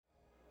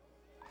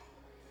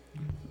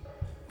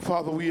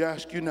Father, we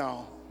ask you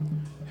now,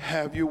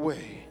 have your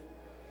way.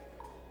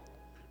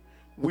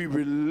 We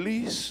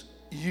release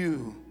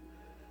you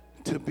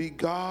to be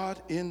God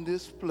in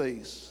this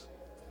place,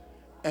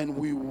 and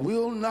we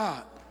will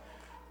not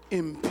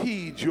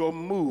impede your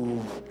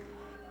move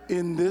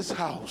in this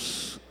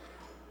house.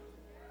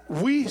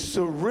 We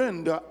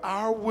surrender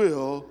our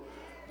will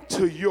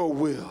to your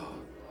will.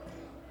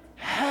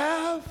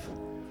 Have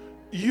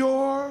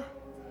your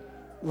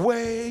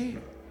way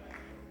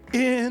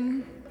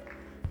in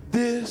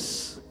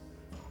this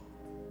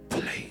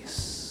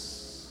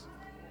place.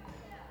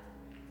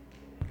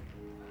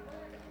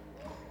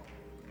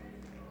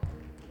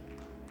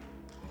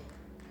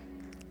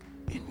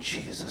 In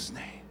Jesus'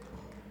 name.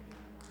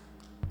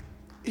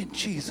 In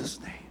Jesus'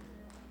 name.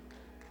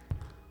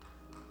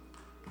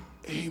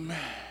 Amen.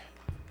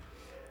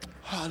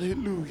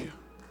 Hallelujah.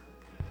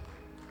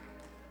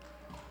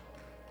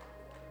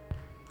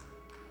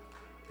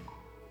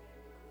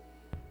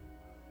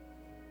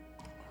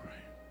 All right.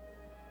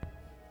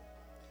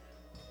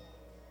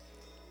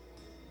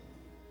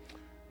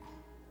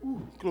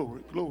 Ooh,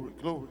 glory, glory,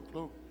 glory,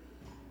 glory.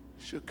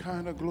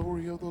 Shekinah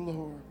glory of the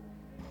Lord.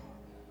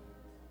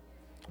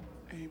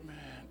 Amen.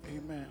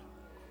 Amen.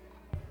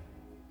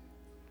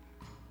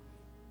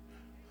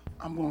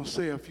 I'm going to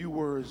say a few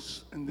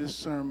words in this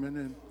sermon,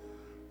 and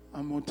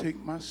I'm going to take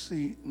my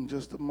seat in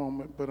just a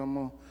moment, but I'm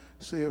going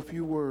to say a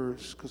few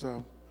words because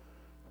I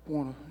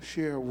want to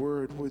share a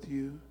word with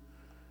you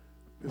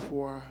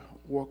before I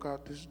walk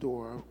out this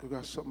door. I've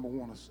got something I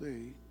want to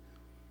say.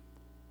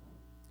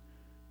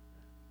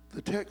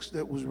 The text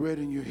that was read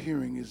in your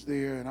hearing is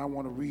there, and I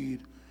want to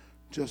read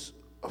just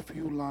a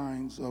few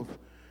lines of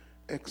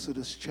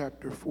Exodus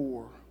chapter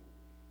 4.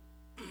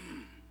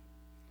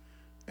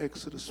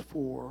 Exodus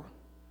 4.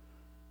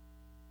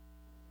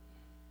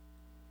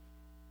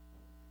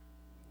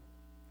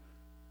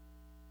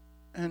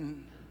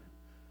 And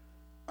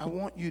I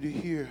want you to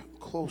hear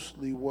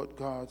closely what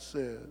God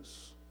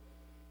says.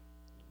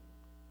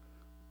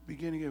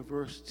 Beginning at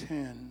verse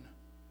 10.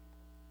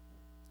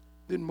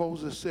 Then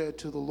Moses said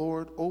to the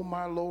Lord, O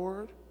my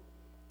Lord,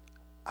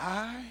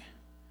 I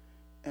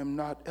am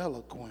not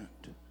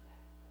eloquent,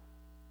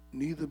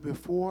 neither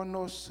before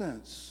nor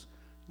since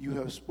you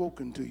have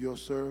spoken to your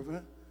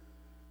servant,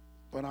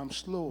 but I'm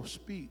slow of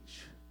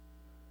speech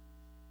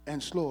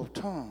and slow of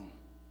tongue.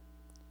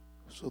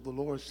 So the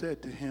Lord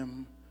said to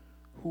him,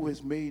 who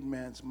has made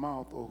man's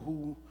mouth, or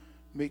who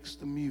makes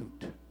the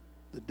mute,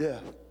 the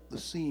deaf, the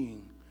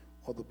seeing,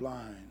 or the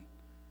blind?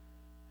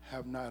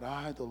 Have not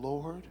I the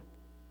Lord?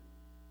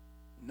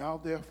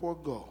 Now therefore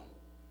go,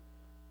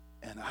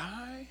 and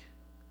I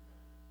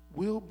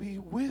will be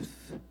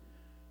with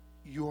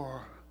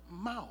your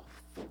mouth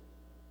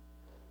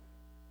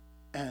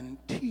and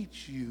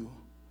teach you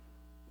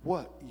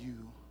what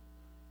you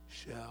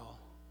shall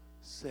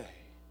say.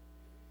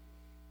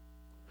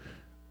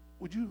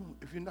 Would you,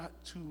 if you're not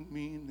too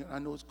mean, I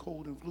know it's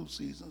cold and flu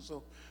season,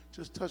 so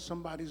just touch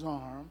somebody's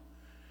arm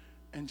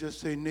and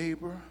just say,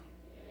 neighbor,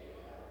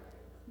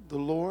 the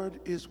Lord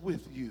is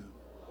with you.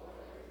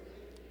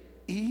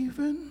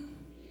 Even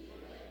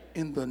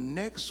in the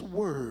next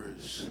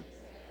words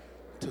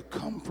to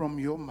come from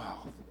your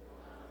mouth.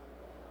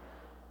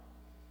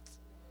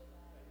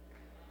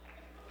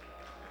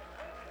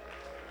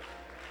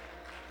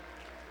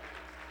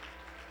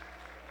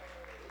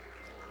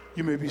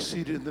 You may be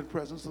seated in the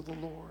presence of the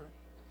Lord.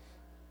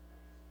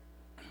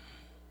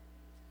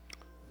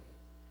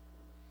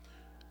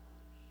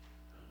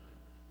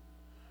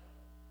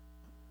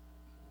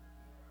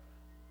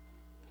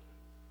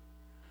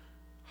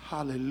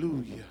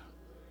 Hallelujah.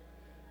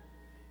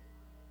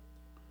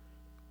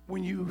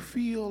 When you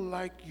feel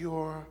like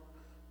you're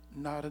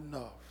not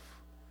enough,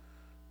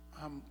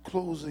 I'm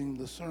closing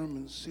the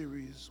sermon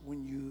series,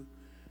 when you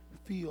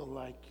feel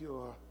like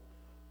you're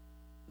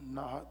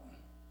not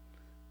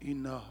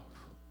enough.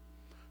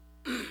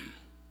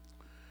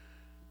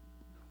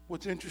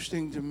 What's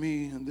interesting to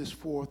me in this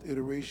fourth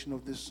iteration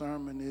of this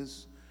sermon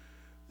is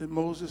that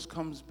Moses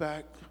comes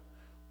back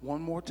one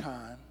more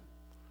time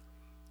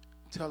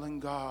telling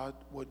God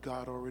what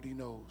God already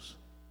knows.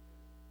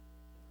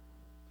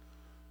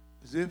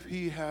 As if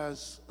he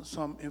has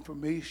some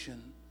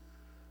information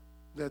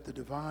that the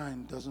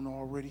divine doesn't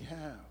already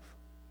have.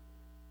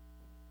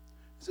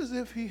 It's as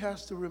if he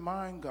has to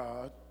remind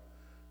God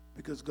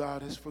because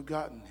God has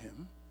forgotten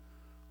him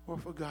or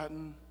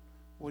forgotten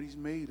what he's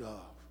made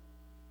of.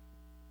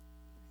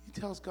 He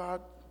tells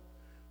God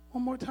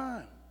one more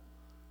time.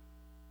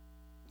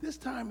 This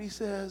time he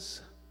says,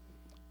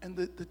 and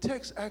the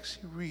text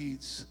actually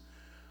reads,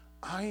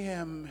 I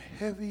am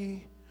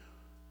heavy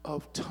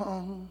of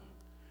tongue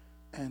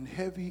and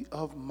heavy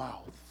of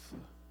mouth.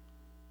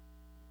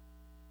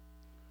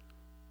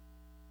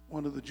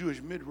 One of the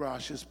Jewish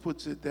midrashes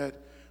puts it that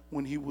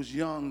when he was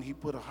young, he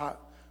put a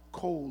hot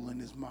coal in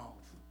his mouth.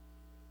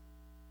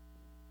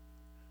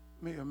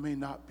 May or may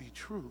not be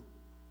true.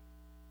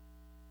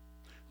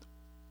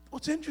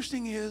 What's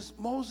interesting is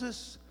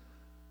Moses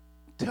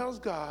tells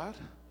God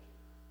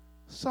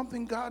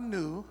something God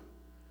knew,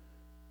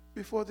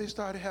 before they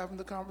started having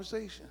the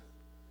conversation.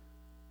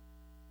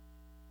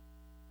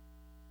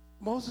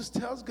 Moses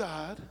tells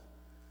God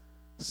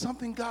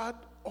something God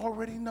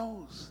already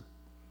knows.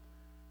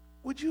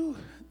 Would you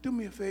do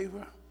me a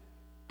favor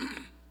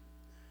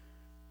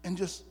and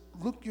just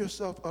look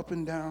yourself up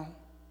and down?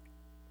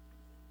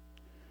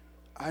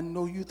 I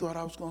know you thought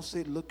I was going to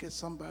say look at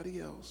somebody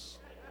else.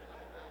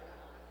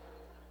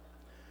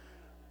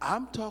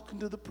 I'm talking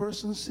to the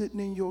person sitting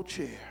in your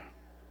chair.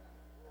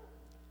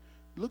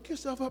 Look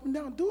yourself up and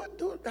down. Do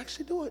it.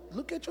 Actually do it.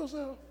 Look at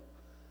yourself.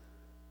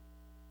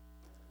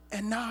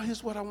 And now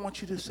here's what I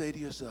want you to say to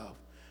yourself.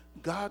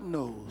 God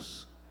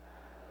knows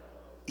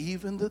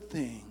even the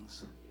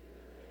things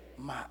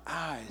my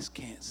eyes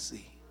can't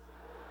see.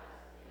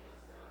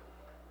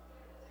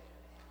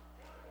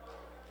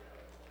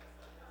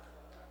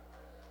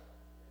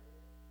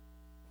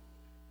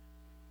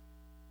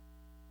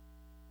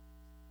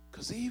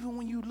 Because even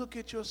when you look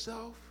at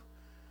yourself,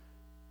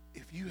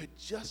 if you had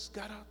just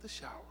got out the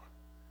shower,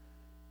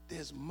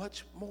 there's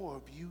much more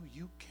of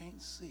you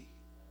can't see.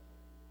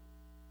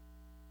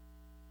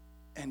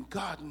 And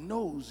God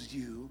knows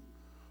you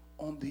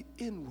on the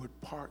inward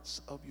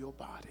parts of your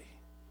body.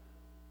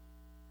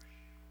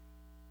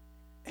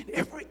 In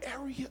every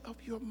area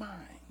of your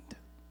mind,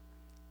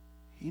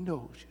 he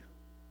knows you.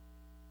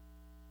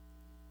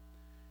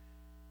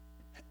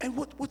 And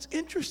what's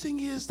interesting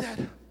is that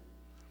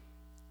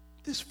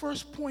this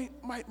first point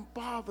might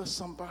bother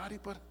somebody,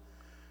 but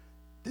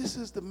this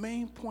is the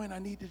main point I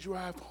need to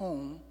drive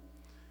home.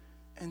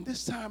 And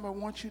this time I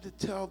want you to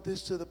tell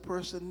this to the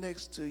person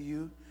next to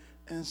you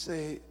and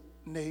say,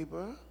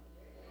 neighbor,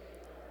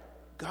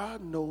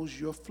 God knows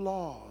your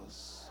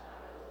flaws.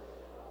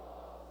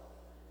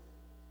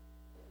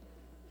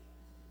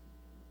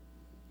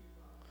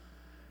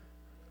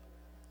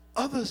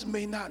 Others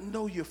may not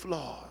know your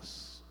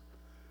flaws.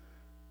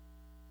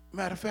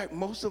 Matter of fact,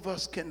 most of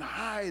us can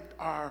hide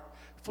our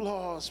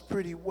flaws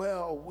pretty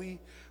well. We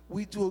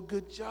do a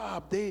good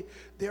job.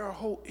 There are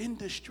whole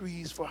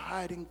industries for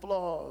hiding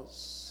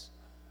flaws.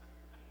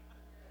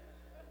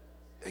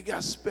 They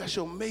got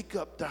special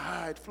makeup to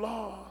hide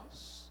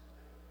flaws.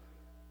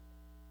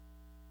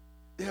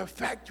 There are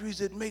factories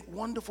that make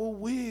wonderful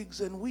wigs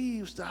and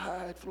weaves to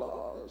hide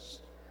flaws.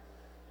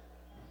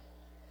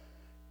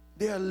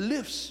 There are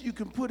lifts you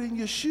can put in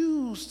your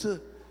shoes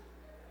to.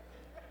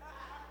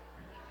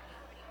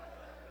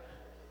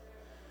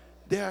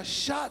 There are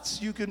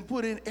shots you can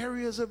put in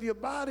areas of your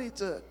body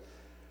to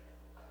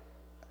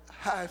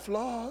hide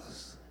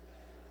flaws.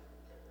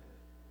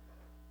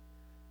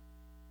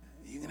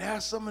 You can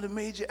ask some of the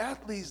major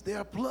athletes, there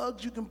are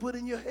plugs you can put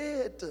in your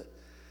head to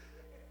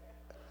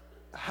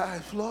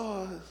hide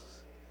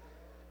flaws.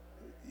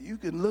 You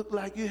can look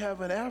like you have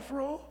an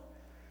afro,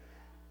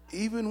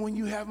 even when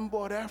you haven't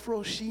bought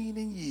Afro Sheen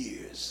in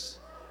years.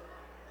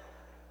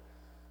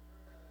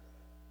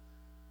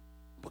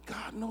 But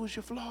God knows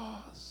your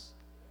flaws.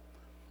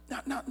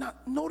 Now,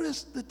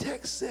 notice the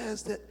text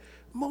says that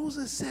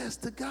Moses says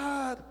to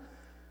God,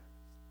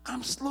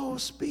 I'm slow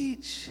of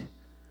speech.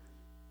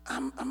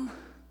 And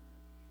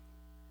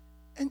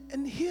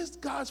here's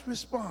God's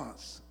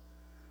response.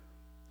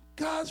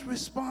 God's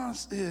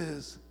response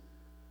is,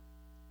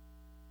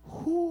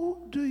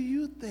 who do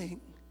you think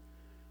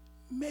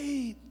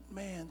made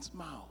man's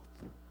mouth?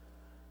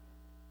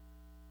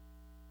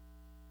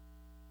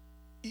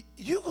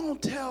 You gonna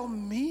tell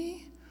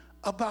me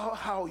about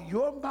how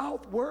your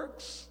mouth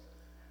works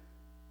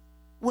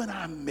when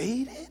I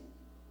made it?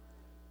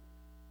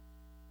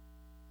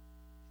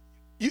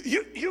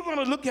 You're going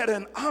to look at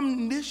an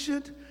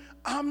omniscient,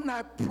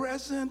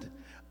 omnipresent,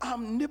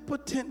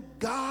 omnipotent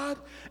God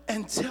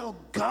and tell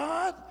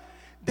God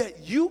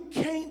that you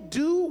can't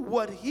do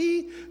what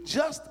he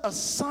just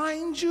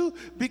assigned you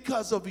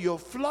because of your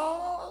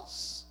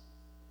flaws?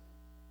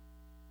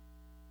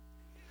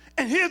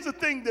 And here's the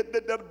thing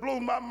that blew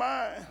my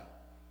mind.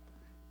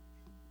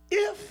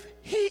 If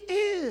he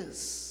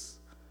is,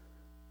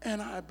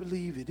 and I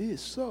believe it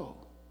is so,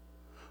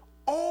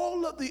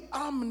 all of the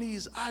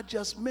omnis I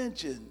just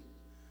mentioned,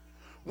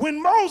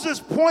 when Moses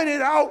pointed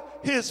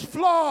out his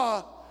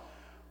flaw,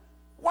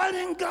 why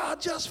didn't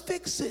God just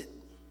fix it?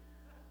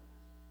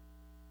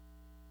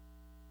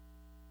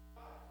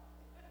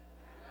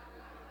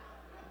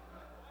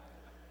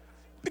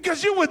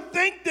 Because you would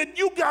think that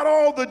you got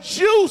all the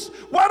juice.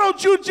 Why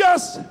don't you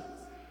just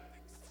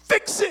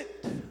fix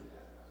it?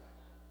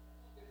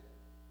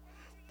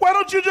 Why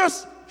don't you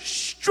just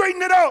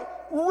straighten it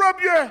out,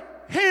 rub your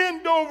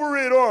hand over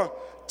it or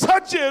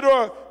touch it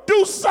or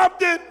do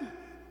something?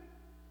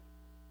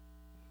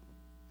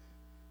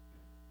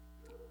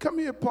 Come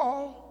here,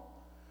 Paul,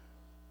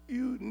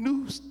 you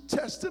New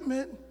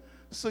Testament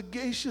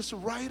sagacious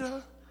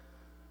writer.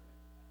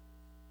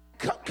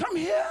 Come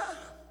here.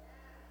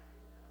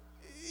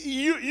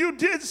 You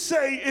did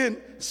say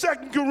in 2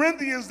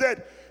 Corinthians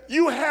that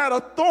you had a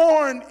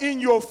thorn in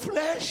your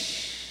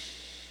flesh.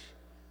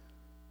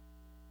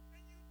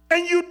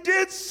 And you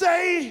did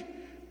say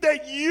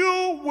that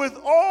you, with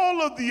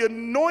all of the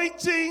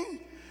anointing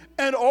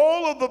and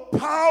all of the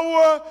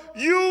power.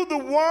 You, the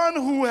one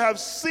who have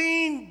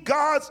seen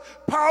God's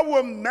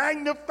power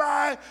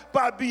magnified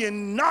by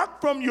being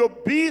knocked from your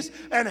beast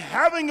and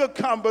having a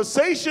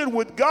conversation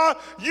with God.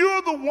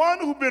 You're the one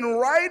who's been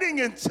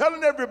writing and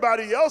telling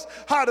everybody else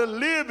how to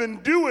live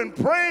and do and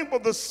praying for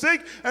the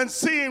sick and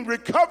seeing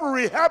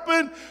recovery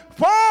happen.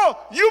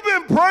 Paul, you've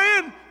been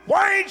praying.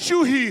 Why ain't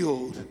you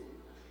healed?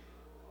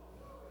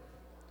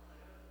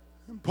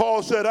 And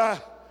Paul said,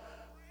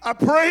 I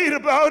prayed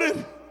about it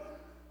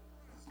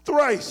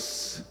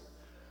thrice.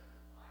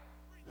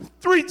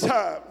 3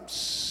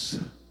 times.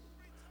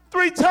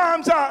 3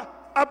 times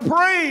I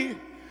prayed,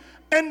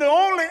 and the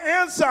only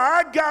answer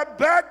I got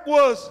back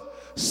was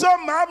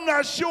something I'm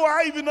not sure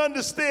I even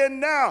understand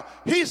now.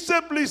 He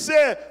simply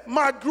said,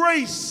 my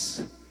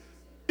grace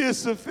is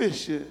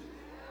sufficient.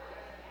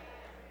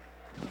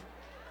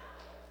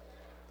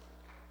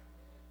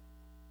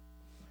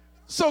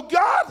 So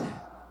God,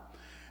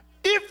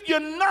 if you're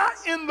not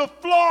in the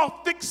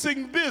flaw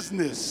fixing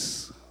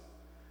business,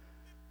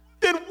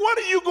 then what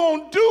are you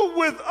going to do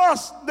with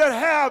us that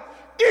have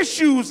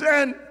issues?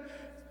 And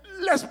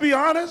let's be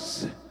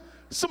honest,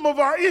 some of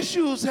our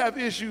issues have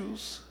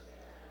issues.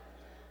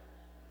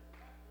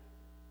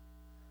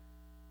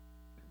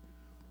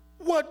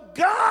 What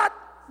God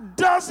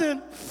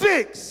doesn't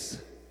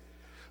fix,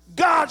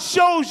 God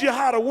shows you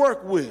how to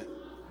work with.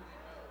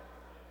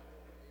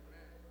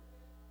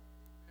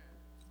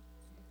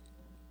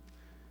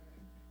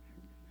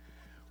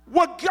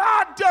 What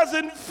God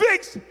doesn't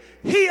fix,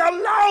 he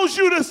allows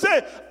you to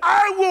say,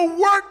 I will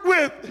work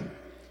with.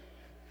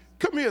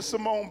 Come here,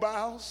 Simone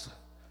Biles.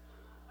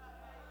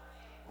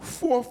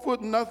 4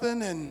 foot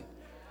nothing and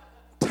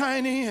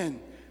tiny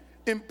and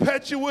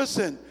impetuous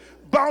and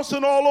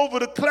bouncing all over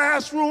the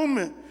classroom.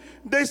 And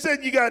they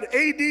said you got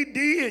ADD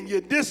and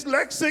you're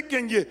dyslexic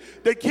and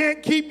they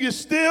can't keep you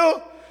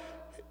still.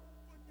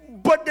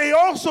 But they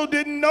also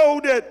didn't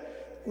know that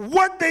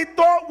what they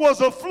thought was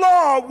a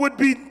flaw would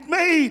be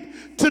made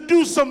to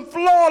do some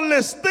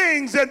flawless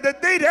things, and that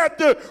they'd have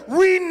to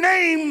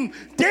rename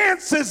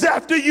dances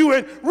after you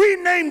and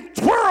rename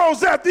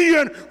twirls after you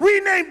and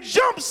rename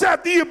jumps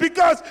after you,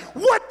 because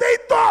what they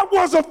thought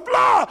was a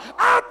flaw,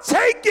 I'll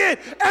take it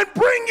and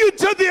bring you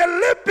to the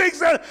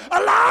Olympics and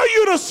allow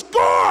you to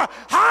score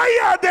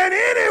higher than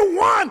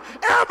anyone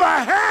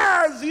ever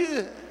has.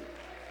 Yeah.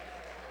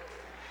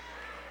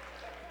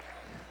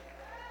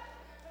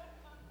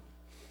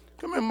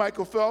 Come here,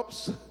 Michael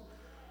Phelps.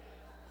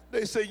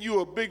 They say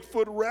you a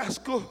Bigfoot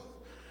rascal.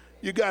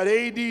 You got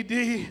ADD.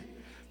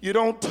 You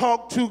don't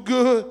talk too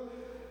good.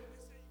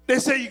 They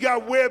say you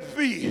got web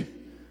feet.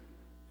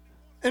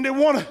 And they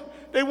want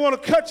to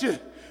cut you,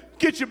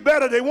 get you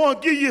better. They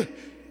want to give you,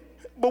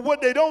 but what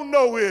they don't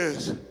know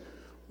is,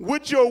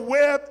 with your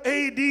web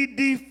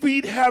ADD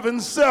feet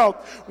having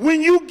self,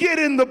 when you get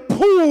in the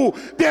pool,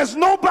 there's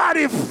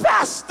nobody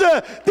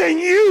faster than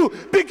you,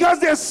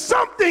 because there's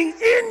something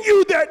in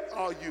you that,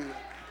 oh, you.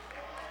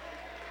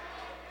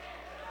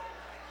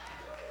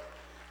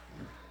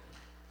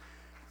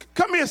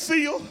 Come here,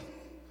 Seal.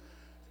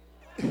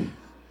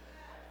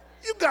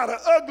 You got an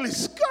ugly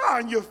scar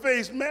on your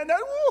face, man. That,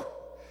 woo.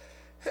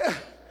 Yeah.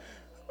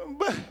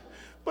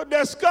 But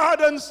that scar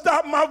doesn't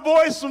stop my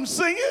voice from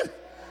singing,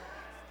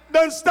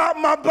 doesn't stop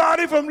my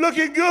body from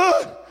looking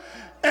good,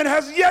 and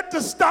has yet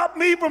to stop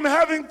me from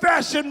having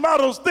fashion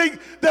models think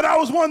that I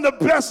was one of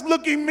the best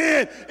looking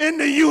men in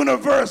the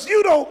universe.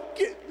 You don't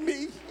get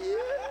me.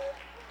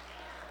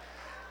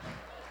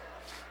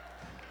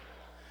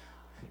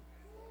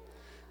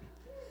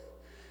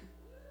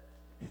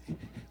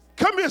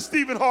 Come here,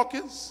 Stephen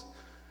Hawkins.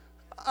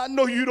 I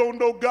know you don't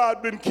know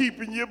God been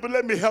keeping you, but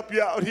let me help you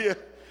out here.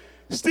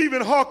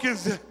 Stephen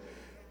Hawkins,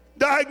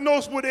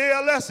 diagnosed with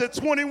ALS at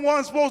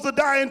 21, supposed to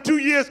die in 2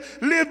 years,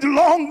 lived a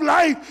long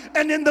life,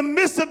 and in the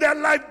midst of that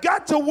life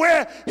got to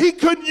where he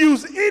couldn't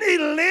use any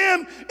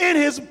limb in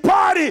his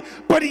body,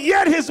 but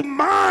yet his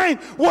mind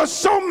was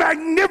so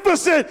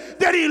magnificent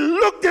that he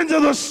looked into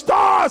the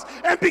stars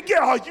and began,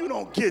 oh, you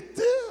don't get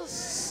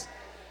this.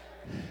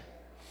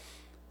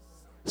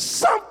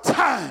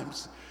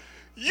 Sometimes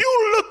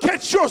you look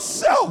at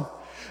yourself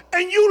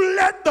and you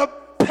let the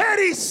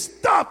petty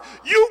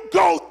stuff you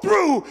go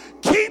through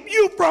keep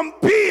you from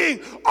being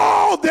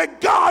all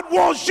that God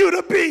wants you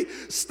to be.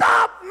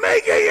 Stop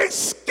making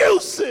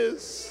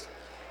excuses.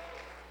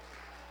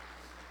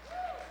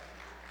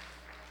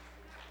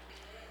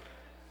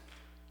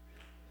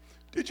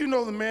 Did you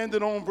know the man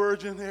that owned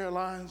Virgin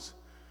Airlines,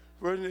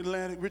 Virgin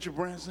Atlantic, Richard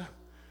Branson?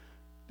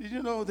 Did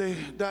you know they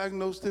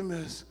diagnosed him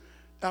as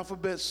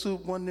alphabet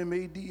soup, one of them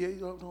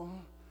ADA,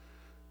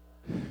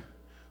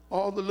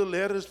 all the little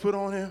letters put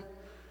on him,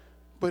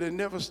 but it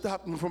never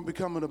stopped him from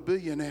becoming a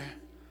billionaire.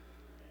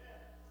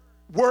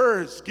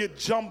 Words get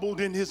jumbled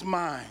in his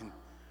mind.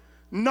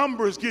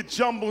 Numbers get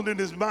jumbled in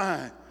his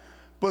mind.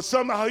 But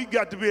somehow he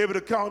got to be able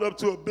to count up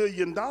to $1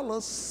 billion.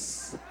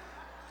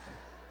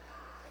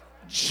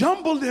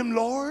 Jumble them,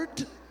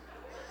 Lord.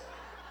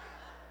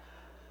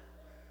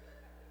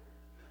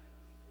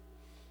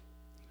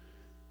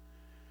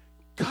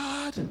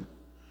 God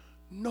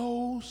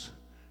knows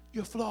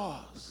your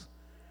flaws.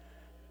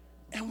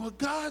 And what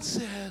God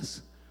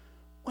says,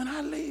 when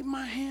I laid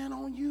my hand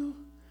on you,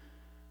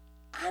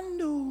 I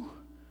knew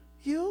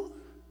you.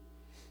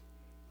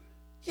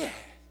 Yeah,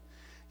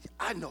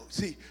 I know.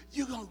 See,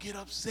 you're going to get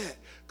upset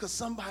because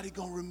somebody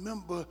going to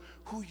remember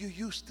who you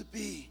used to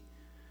be.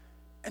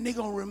 And they're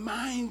going to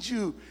remind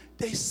you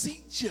they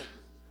seeked you.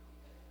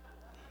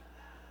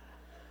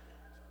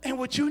 And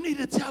what you need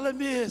to tell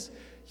them is,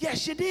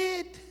 yes, you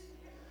did.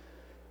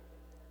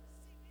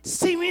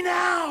 See me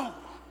now.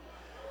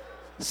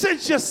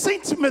 Since you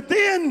seen me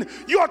then,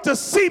 you ought to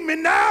see me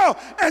now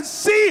and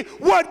see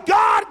what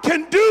God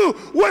can do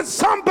with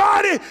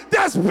somebody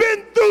that's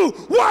been through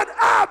what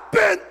I've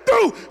been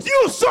through.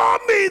 You saw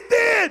me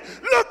then.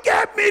 Look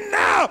at me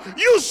now.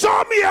 You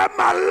saw me at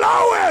my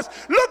lowest.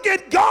 Look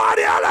at God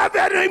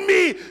elevating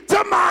me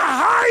to my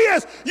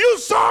highest. You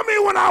saw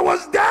me when I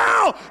was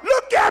down.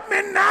 Look at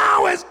me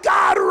now as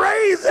God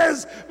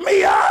raises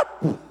me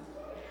up.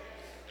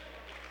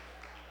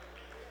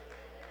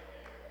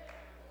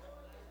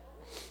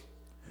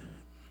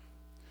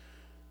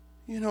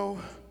 You know,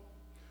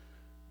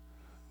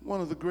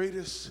 one of the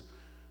greatest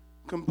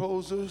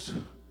composers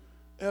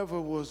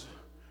ever was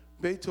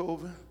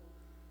Beethoven.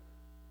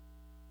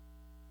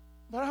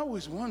 But I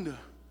always wonder,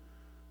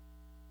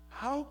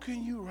 how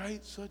can you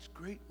write such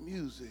great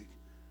music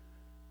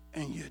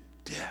and you're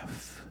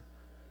deaf?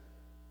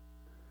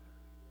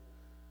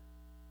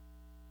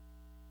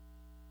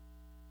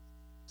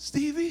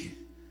 Stevie,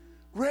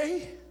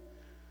 Ray,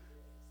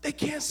 they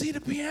can't see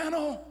the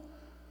piano,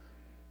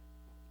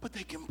 but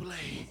they can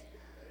play.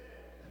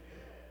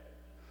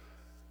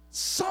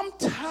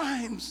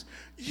 Sometimes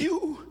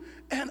you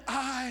and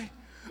I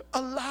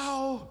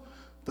allow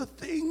the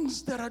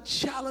things that are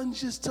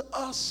challenges to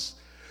us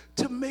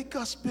to make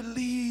us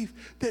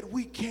believe that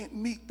we can't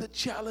meet the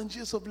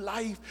challenges of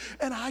life.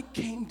 And I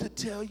came to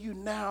tell you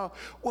now,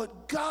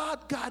 what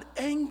God got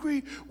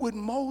angry with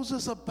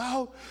Moses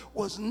about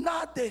was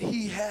not that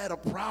he had a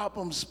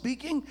problem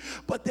speaking,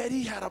 but that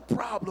he had a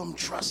problem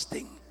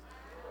trusting.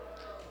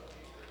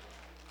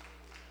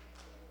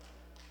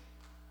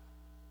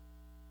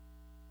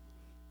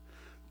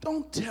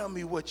 Don't tell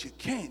me what you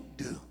can't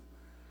do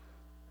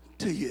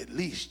till you at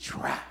least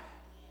try.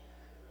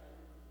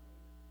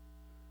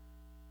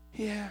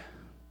 Yeah,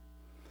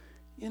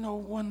 you know,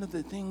 one of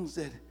the things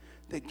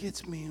that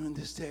gets me in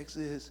this text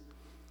is,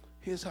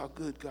 here's how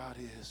good God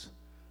is.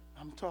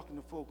 I'm talking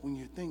to folk when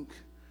you think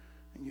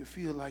and you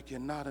feel like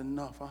you're not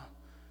enough.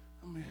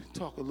 Let me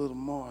talk a little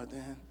more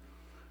then.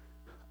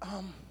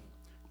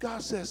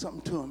 God says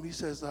something to him. He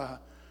says,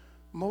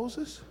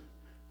 Moses,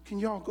 can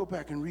y'all go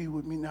back and read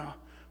with me now?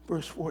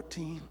 Verse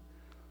 14,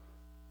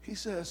 he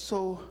says,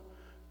 so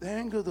the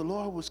anger of the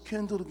Lord was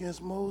kindled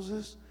against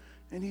Moses,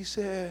 and he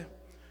said,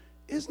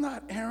 is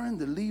not Aaron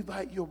the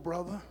Levite your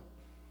brother?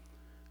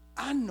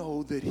 I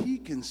know that he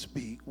can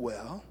speak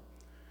well,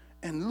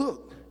 and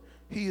look,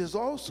 he is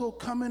also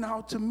coming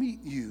out to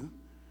meet you.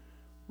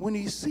 When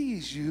he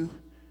sees you,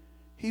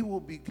 he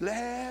will be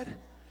glad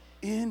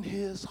in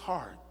his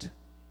heart.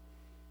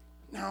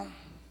 Now,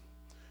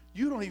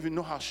 you don't even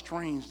know how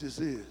strange this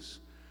is.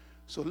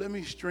 So let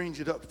me strange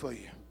it up for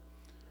you.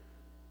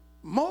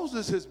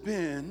 Moses has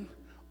been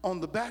on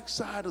the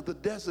backside of the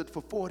desert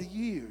for 40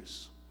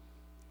 years.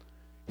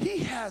 He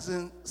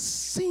hasn't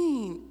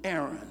seen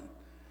Aaron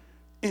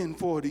in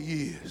 40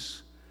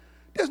 years.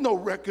 There's no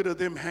record of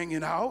them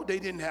hanging out. They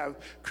didn't have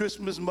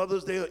Christmas,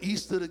 Mother's Day, or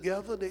Easter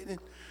together. They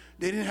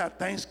didn't have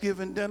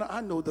Thanksgiving dinner. I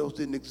know those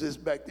didn't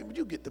exist back then, but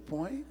you get the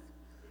point.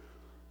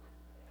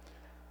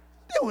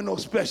 There were no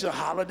special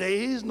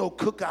holidays, no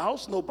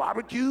cookouts, no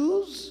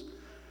barbecues.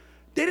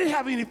 They didn't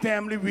have any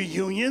family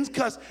reunions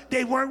because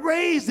they weren't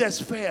raised as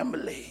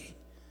family.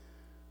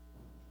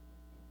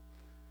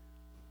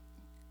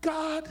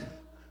 God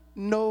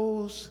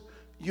knows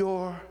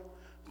your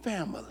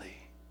family.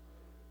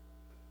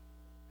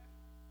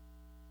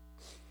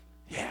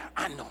 Yeah,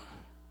 I know.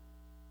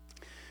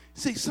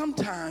 See,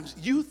 sometimes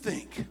you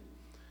think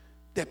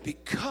that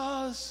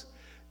because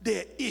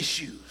there are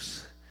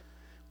issues,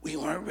 we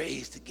weren't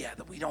raised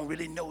together, we don't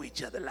really know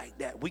each other like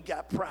that, we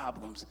got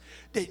problems,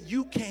 that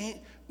you can't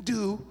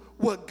do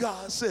what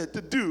God said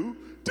to do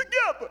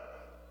together.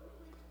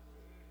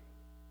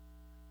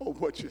 Oh,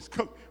 what you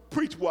come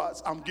preach,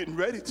 Watts, I'm getting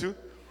ready to.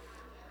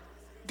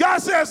 God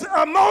says,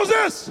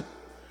 Moses,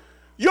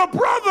 your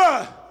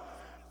brother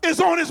is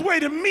on his way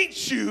to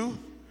meet you,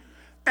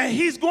 and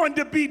he's going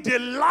to be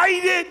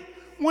delighted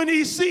when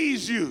he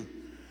sees you.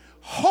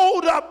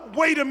 Hold up,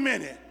 wait a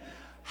minute.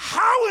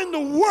 How in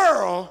the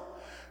world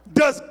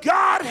does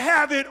God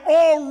have it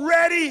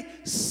already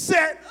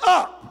set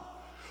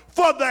up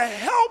for the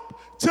help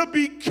to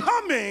be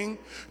coming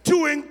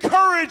to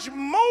encourage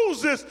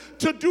Moses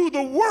to do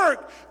the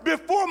work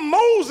before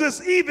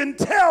Moses even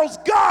tells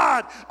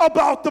God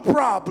about the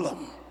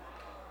problem?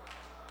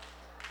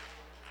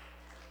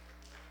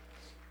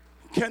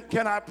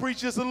 Can I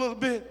preach this a little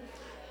bit?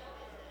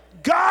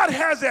 God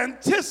has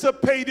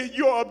anticipated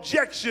your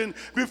objection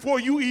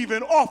before you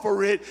even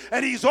offer it,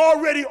 and he's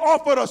already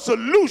offered a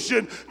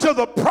solution to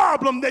the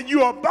problem that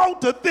you're about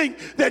to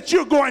think that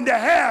you're going to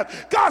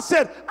have. God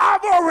said,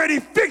 I've already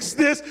fixed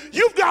this.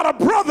 You've got a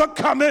brother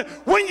coming.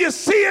 When you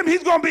see him,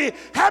 he's going to be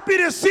happy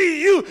to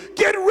see you.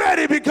 Get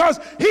ready, because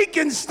he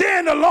can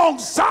stand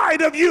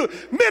alongside of you,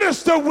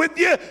 minister with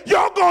you.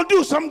 You're going to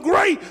do some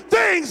great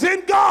things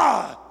in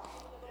God.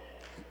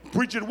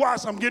 Preach it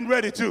once, I'm getting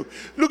ready to.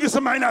 Look at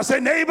somebody now, say,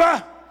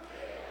 neighbor,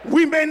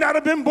 we may not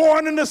have been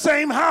born in the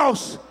same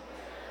house,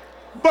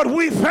 but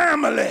we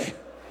family.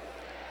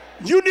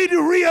 You need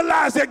to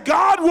realize that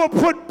God will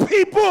put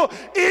people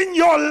in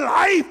your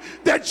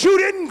life that you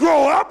didn't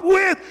grow up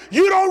with.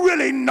 You don't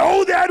really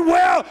know that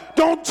well,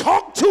 don't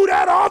talk to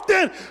that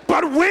often,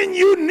 but when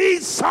you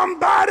need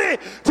somebody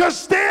to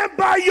stand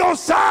by your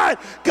side,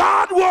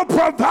 God will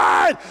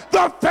provide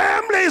the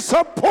family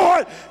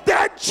support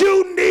that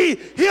you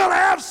need. He'll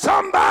have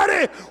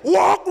somebody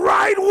walk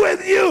right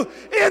with you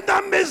in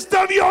the midst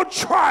of your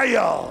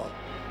trial.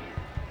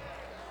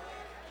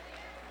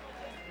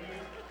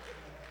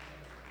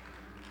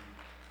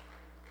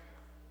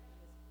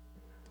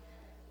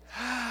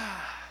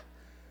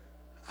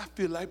 I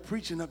feel like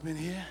preaching up in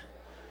here.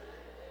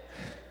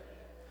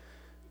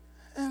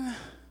 And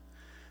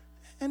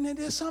then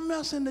there's something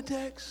else in the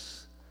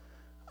text.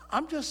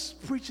 I'm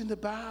just preaching the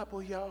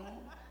Bible, y'all.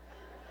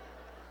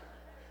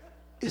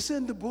 It's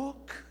in the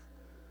book.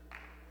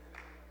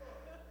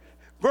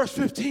 Verse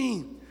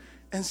 15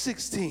 and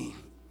 16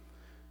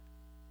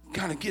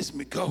 kind of gets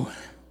me going.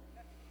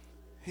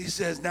 He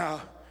says,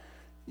 now,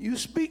 you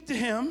speak to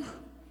him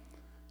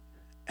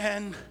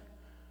and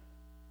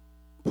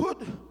put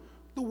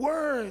the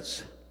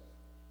words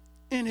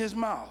in his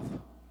mouth,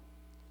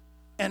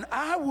 and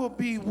I will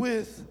be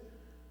with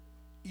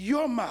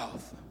your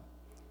mouth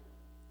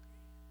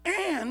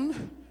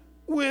and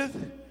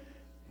with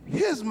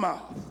his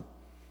mouth,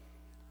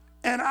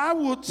 and I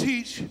will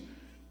teach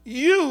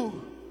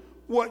you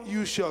what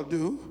you shall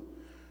do.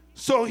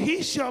 So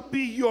he shall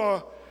be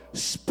your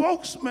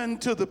spokesman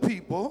to the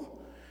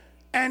people,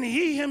 and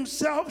he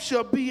himself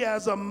shall be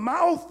as a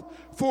mouth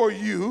for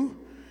you,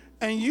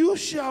 and you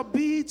shall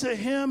be to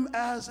him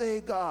as a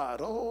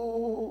God.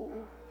 Oh.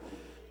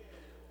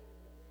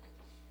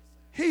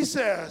 He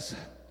says,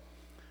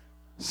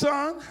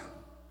 son,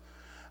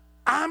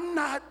 I'm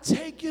not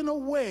taking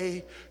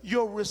away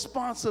your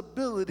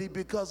responsibility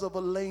because of a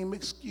lame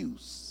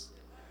excuse.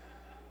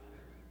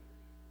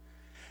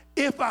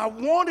 If I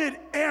wanted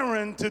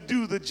Aaron to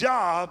do the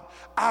job,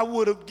 I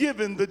would have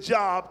given the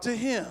job to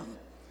him.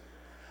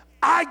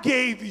 I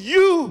gave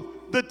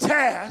you the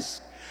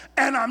task,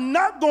 and I'm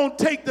not going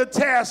to take the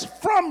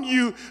task from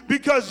you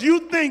because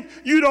you think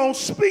you don't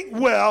speak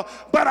well,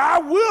 but I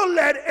will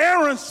let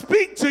Aaron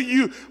speak to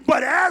you.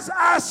 But as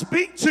I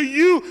speak to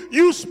you,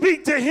 you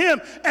speak to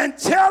him and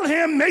tell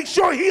him, make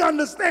sure he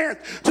understands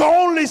to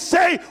only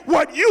say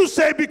what you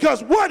say,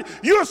 because what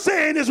you're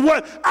saying is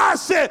what I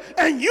said,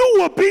 and you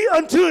will be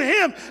unto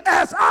him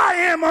as I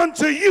am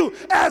unto you,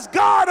 as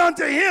God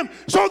unto him,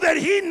 so that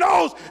he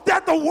knows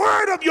that the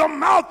word of your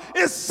mouth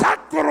is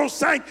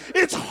sacrosanct,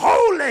 it's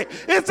holy,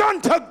 it's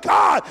unto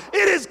God.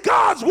 It is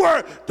God's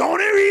word.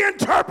 Don't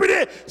reinterpret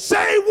it.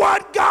 Say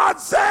what God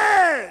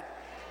said.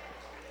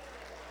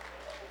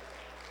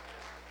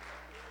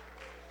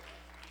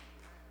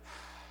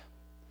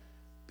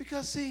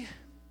 Because see,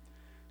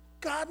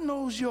 God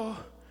knows your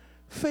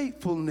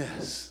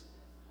faithfulness.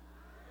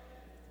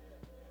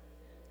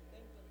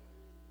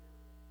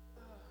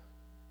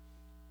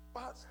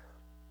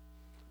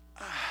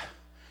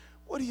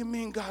 What do you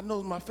mean God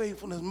knows my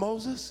faithfulness,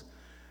 Moses?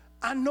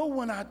 I know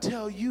when I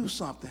tell you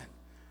something,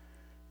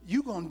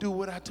 you're going to do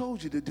what I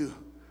told you to do.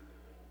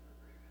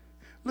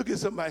 Look at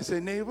somebody and say,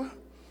 neighbor,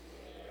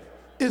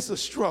 it's a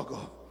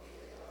struggle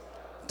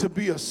to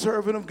be a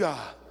servant of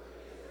God.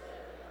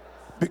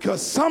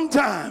 Because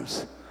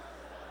sometimes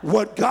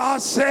what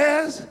God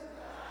says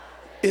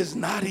is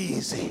not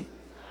easy.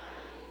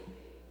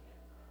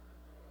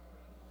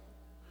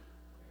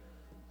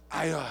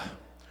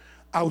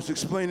 I was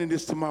explaining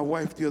this to my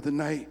wife the other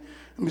night.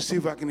 Let me see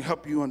if I can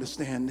help you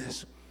understand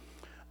this.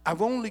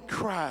 I've only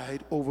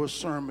cried over a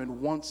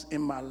sermon once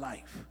in my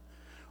life.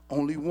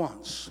 Only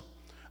once.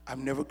 I've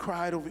never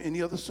cried over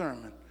any other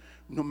sermon.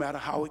 No matter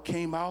how it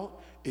came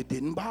out, it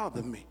didn't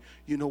bother me.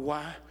 You know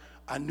why?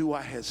 I knew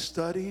I had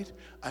studied.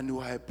 I knew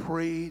I had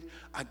prayed.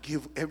 I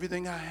give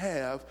everything I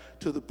have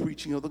to the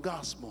preaching of the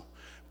gospel.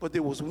 But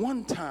there was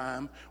one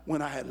time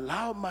when I had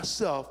allowed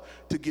myself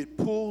to get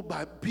pulled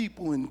by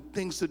people and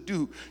things to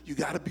do. You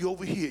got to be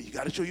over here. You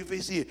got to show your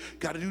face here. You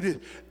got to do this.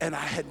 And I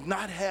had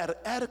not had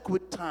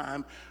adequate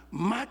time,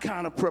 my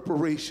kind of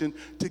preparation,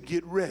 to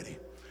get ready.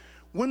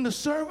 When the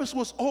service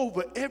was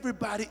over,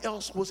 everybody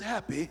else was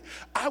happy.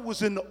 I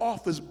was in the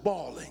office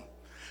bawling.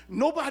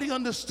 Nobody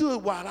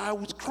understood why I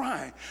was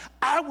crying.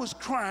 I was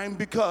crying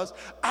because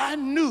I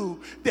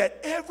knew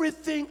that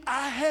everything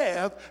I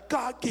have,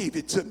 God gave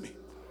it to me.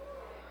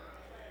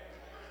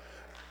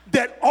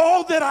 that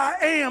all that I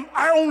am,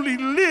 I only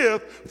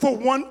live for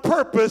one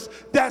purpose,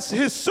 that's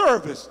his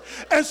service.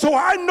 And so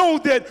I know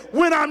that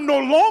when I'm no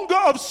longer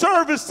of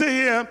service to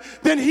him,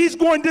 then he's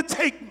going to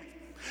take me.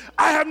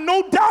 I have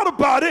no doubt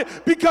about it,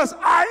 because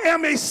I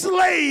am a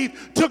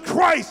slave to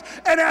Christ.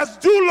 And as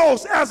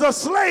doulos, as a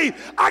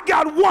slave, I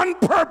got one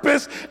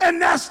purpose,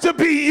 and that's to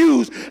be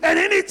used. And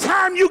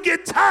anytime you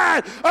get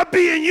tired of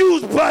being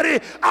used, buddy,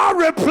 I'll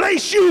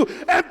replace you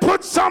and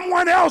put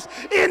someone else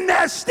in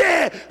that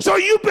stead. So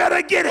you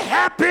better get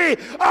happy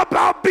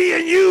about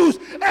being used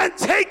and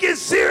take it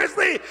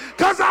seriously,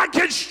 because I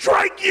can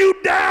strike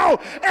you down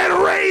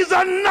and raise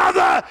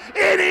another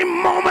any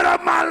moment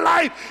of my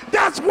life.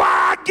 That's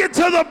why I get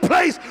to the place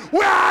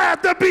where I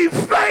have to be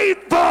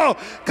faithful,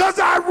 because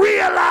I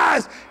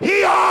realize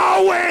he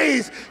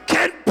always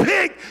can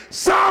pick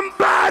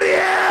somebody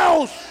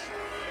else.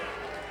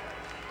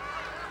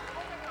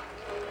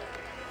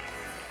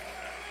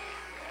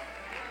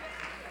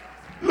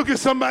 Look at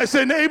somebody,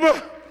 say,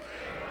 neighbor,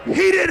 he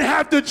didn't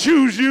have to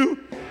choose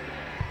you,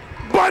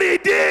 but he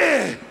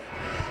did.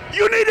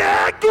 You need to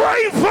act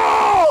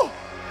grateful.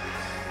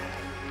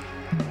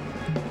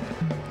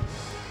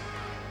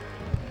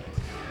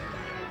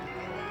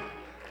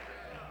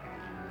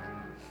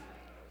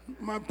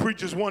 My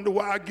preachers wonder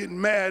why I get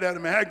mad at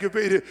them and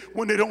aggravated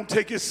when they don't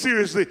take it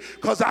seriously,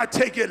 because I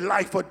take it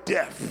life or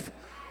death.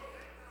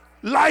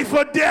 Life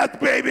or death,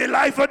 baby,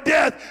 life or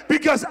death,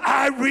 because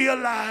I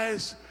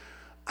realize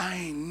I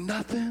ain't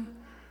nothing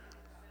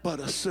but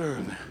a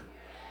servant.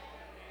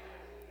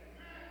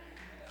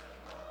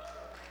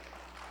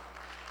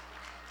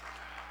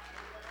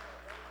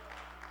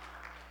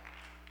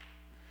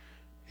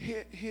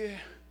 Here,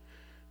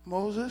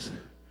 Moses,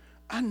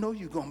 I know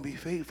you're going to be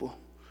faithful,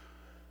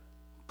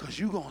 because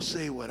you're going to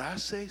say what I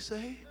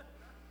say.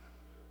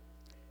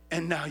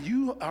 And now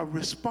you are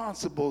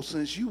responsible,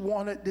 since you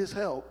wanted this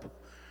help,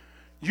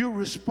 you're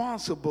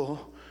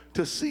responsible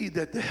to see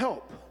that the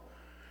help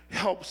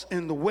helps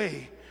in the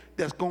way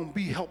that's going to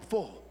be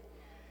helpful.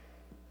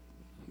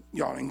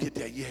 Y'all didn't get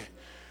that yet.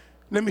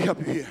 Let me help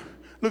you here.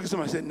 Look at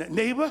somebody and say,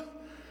 neighbor,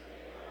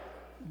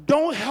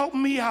 don't help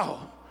me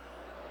out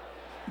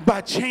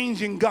by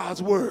changing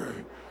God's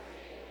word.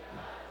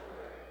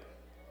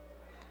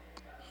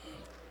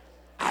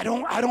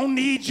 I don't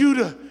need you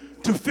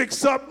to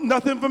fix up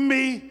nothing for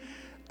me.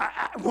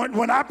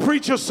 When I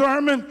preach a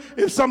sermon,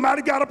 if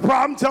somebody got a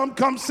problem, tell them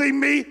come see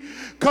me,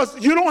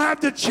 because you don't have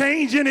to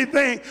change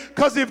anything,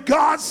 because if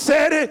God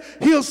said it,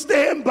 he'll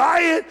stand by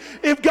it.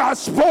 If God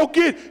spoke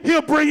it,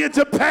 he'll bring it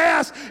to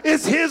pass.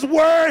 It's his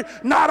word,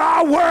 not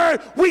our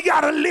word. We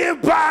got to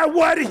live by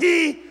what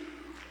he...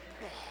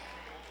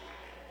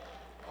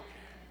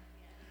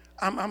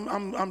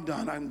 I'm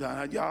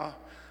done. Y'all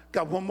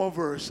got one more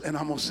verse, and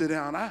I'm going to sit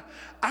down.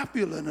 I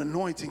feel an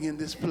anointing in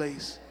this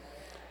place.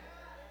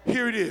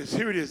 Here it is,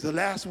 the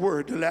last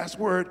word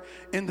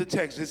in the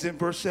text. It's in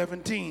verse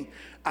 17.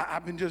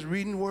 I've been just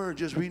reading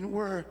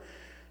word.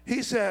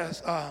 He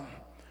says,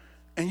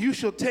 and you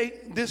shall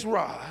take this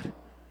rod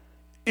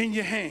in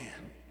your hand,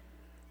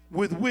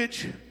 with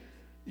which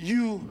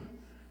you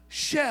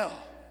shall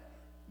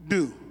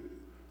do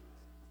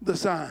the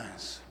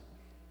signs.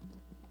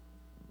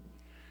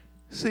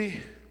 See,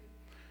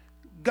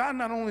 God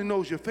not only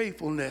knows your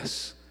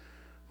faithfulness,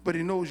 but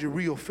he knows your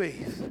real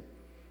faith.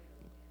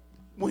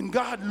 When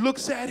God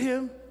looks at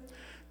him,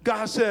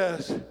 God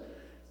says,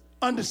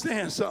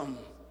 understand something.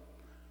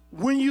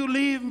 When you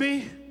leave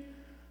me,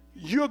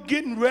 you're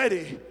getting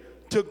ready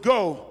to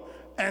go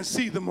and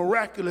see the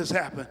miraculous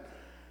happen.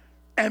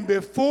 And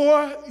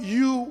before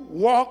you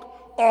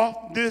walk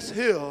off this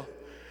hill,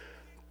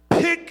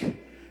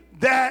 pick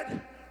that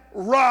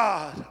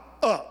rod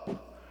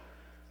up.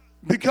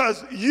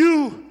 Because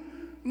you,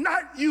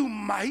 not you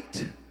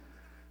might,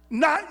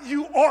 not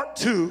you ought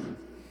to,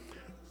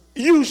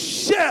 you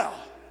shall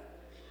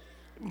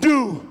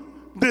do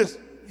this.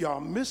 Y'all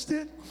missed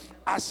it?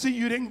 I see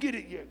you didn't get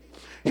it yet.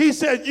 He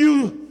said,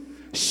 you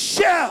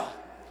shall,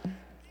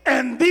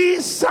 and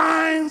these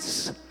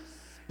signs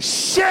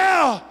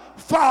shall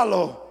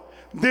follow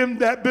them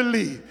that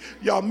believe.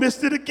 Y'all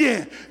missed it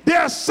again. There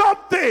are some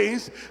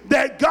things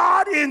that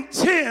God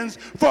intends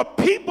for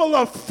people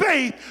of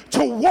faith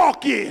to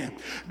walk in.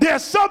 There are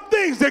some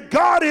things that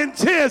God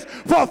intends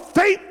for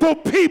faithful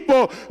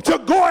people to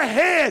go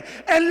ahead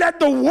and let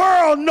the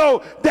world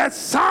know that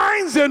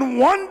signs and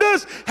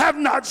wonders have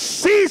not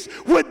ceased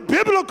with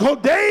biblical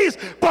days,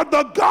 but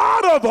the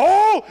God of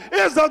old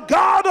is the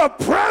God of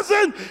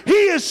present.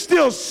 He is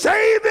still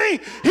saving.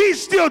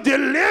 He's still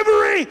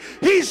delivering.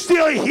 He's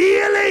still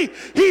healing.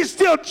 He's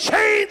still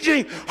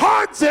changing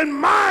hearts and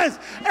minds,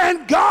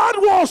 and God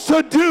wants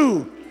to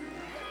do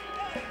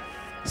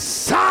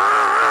signs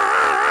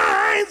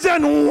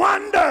and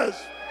wonders.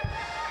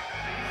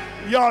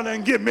 Y'all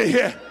didn't get me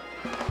here.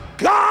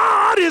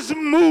 God is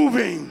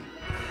moving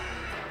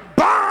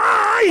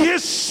by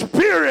his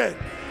Spirit,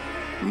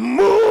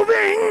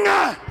 moving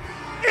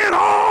in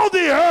all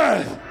the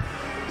earth.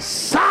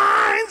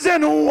 Signs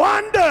and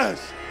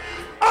wonders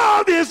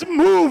of his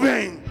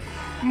moving.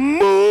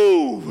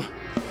 Move.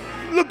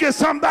 Look at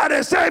somebody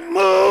and say,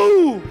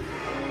 move.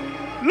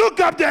 Look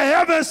up to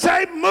heaven and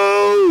say,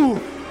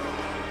 move.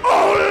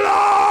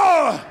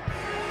 Oh Lord,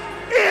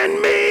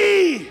 in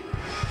me,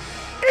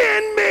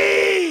 in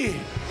me,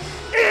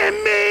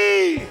 in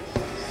me.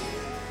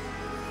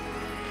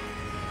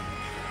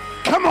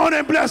 Come on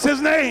and bless his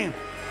name.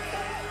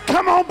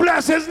 Come on,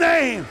 bless his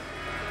name.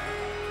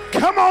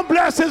 Come on,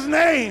 bless his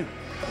name.